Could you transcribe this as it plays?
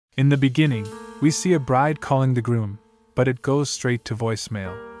In the beginning, we see a bride calling the groom, but it goes straight to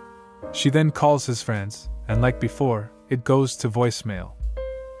voicemail. She then calls his friends, and like before, it goes to voicemail.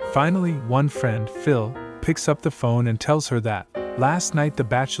 Finally, one friend, Phil, picks up the phone and tells her that last night the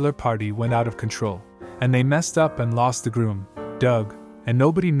bachelor party went out of control, and they messed up and lost the groom, Doug, and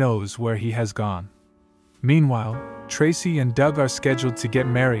nobody knows where he has gone. Meanwhile, Tracy and Doug are scheduled to get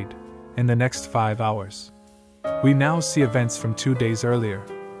married in the next 5 hours. We now see events from 2 days earlier.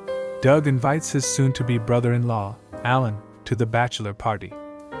 Doug invites his soon-to-be brother-in-law, Alan, to the bachelor party.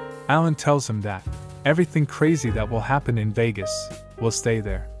 Alan tells him that everything crazy that will happen in Vegas will stay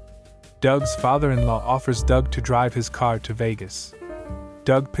there. Doug's father-in-law offers Doug to drive his car to Vegas.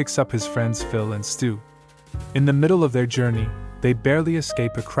 Doug picks up his friends Phil and Stu. In the middle of their journey, they barely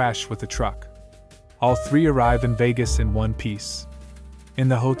escape a crash with a truck. All three arrive in Vegas in one piece. In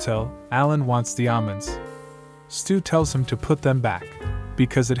the hotel, Alan wants the almonds. Stu tells him to put them back,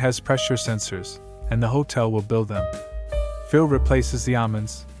 because it has pressure sensors, and the hotel will bill them. Phil replaces the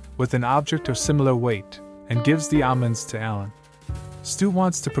almonds with an object of similar weight, and gives the almonds to Alan. Stu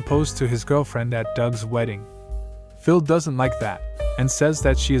wants to propose to his girlfriend at Doug's wedding. Phil doesn't like that, and says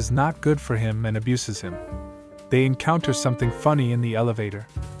that she is not good for him and abuses him. They encounter something funny in the elevator.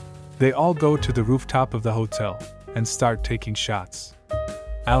 They all go to the rooftop of the hotel, and start taking shots.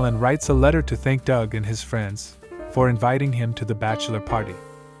 Alan writes a letter to thank Doug and his friends for inviting him to the bachelor party.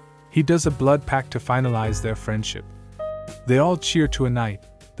 He does a blood pact to finalize their friendship. They all cheer to a night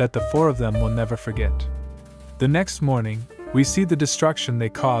that the four of them will never forget. The next morning, we see the destruction they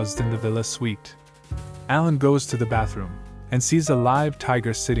caused in the villa suite. Alan goes to the bathroom and sees a live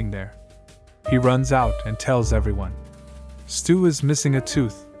tiger sitting there. He runs out and tells everyone. Stu is missing a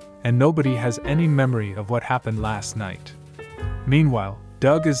tooth, and nobody has any memory of what happened last night. Meanwhile,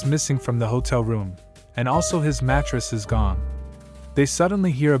 Doug is missing from the hotel room, and also his mattress is gone. They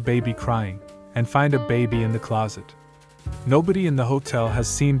suddenly hear a baby crying, and find a baby in the closet. Nobody in the hotel has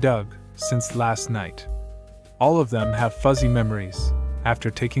seen Doug since last night. All of them have fuzzy memories after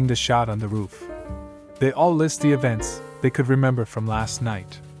taking the shot on the roof. They all list the events they could remember from last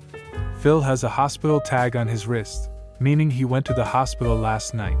night. Phil has a hospital tag on his wrist, meaning he went to the hospital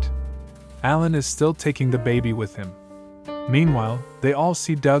last night. Alan is still taking the baby with him. Meanwhile, they all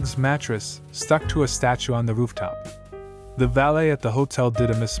see Doug's mattress stuck to a statue on the rooftop. The valet at the hotel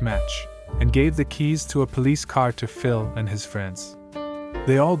did a mismatch and gave the keys to a police car to Phil and his friends.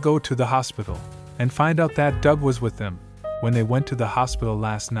 They all go to the hospital and find out that Doug was with them when they went to the hospital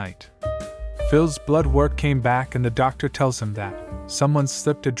last night. Phil's blood work came back and the doctor tells him that someone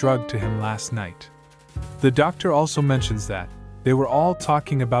slipped a drug to him last night. The doctor also mentions that they were all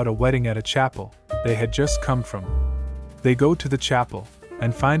talking about a wedding at a chapel they had just come from. They go to the chapel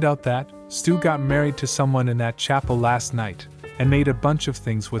and find out that Stu got married to someone in that chapel last night and made a bunch of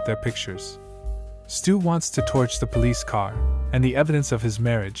things with their pictures. Stu wants to torch the police car and the evidence of his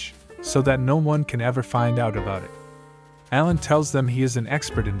marriage so that no one can ever find out about it. Alan tells them he is an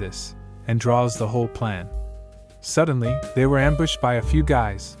expert in this and draws the whole plan. Suddenly, they were ambushed by a few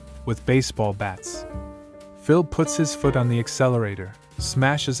guys with baseball bats. Phil puts his foot on the accelerator,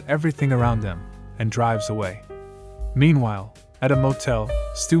 smashes everything around them, and drives away. Meanwhile, at a motel,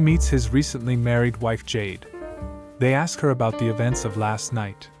 Stu meets his recently married wife Jade. They ask her about the events of last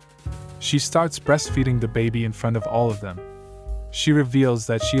night. She starts breastfeeding the baby in front of all of them. She reveals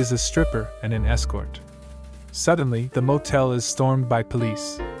that she is a stripper and an escort. Suddenly, the motel is stormed by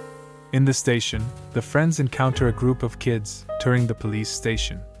police. In the station, the friends encounter a group of kids touring the police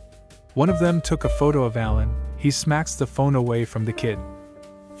station. One of them took a photo of Alan. He smacks the phone away from the kid.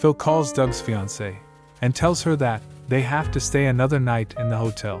 Phil calls Doug's fiancée and tells her that they have to stay another night in the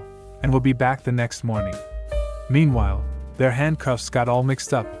hotel and will be back the next morning. Meanwhile, their handcuffs got all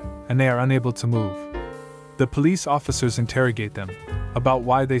mixed up and they are unable to move. The police officers interrogate them about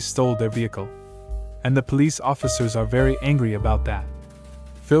why they stole their vehicle, and the police officers are very angry about that.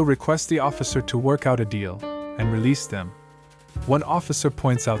 Phil requests the officer to work out a deal and release them. One officer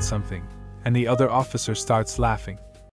points out something, and the other officer starts laughing.